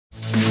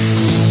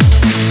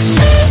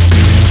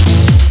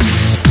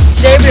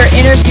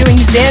interviewing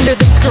Zander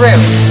the Screw.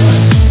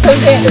 So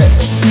Zander,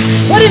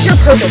 what is your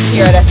purpose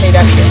here at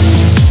S.A.W?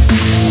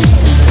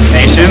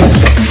 Nation,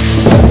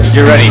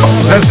 you're ready.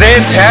 The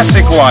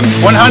Zantastic one,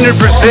 100%.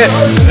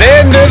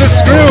 Zander the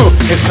Screw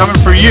is coming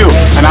for you,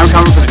 and I'm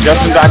coming for the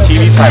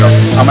Justin.TV title.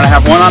 I'm going to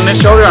have one on this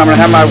shoulder, I'm going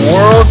to have my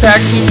World Tag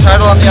Team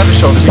title on the other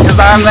shoulder,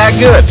 because I'm that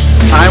good.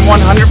 I'm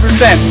 100%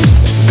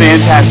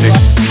 Zantastic.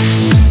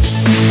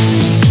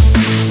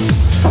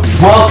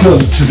 Welcome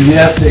to the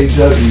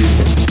S.A.W.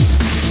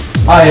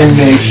 I am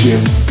Nation.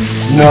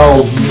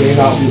 No, you may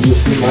not be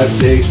listening to my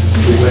face,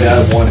 it's the way I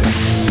want it.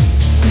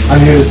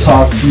 I'm here to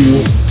talk to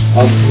you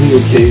on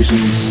 3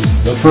 occasions.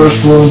 The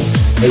first one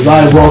is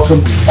I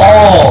welcome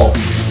all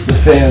the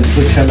fans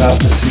that come out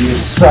to see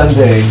us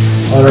Sunday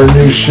on our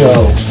new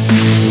show.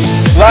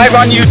 Live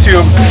on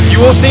YouTube, you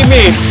will see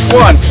me,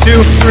 1,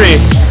 2, 3,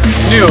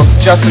 new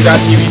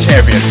Justin.TV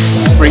champion.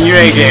 Bring your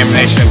A-game,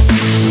 Nation.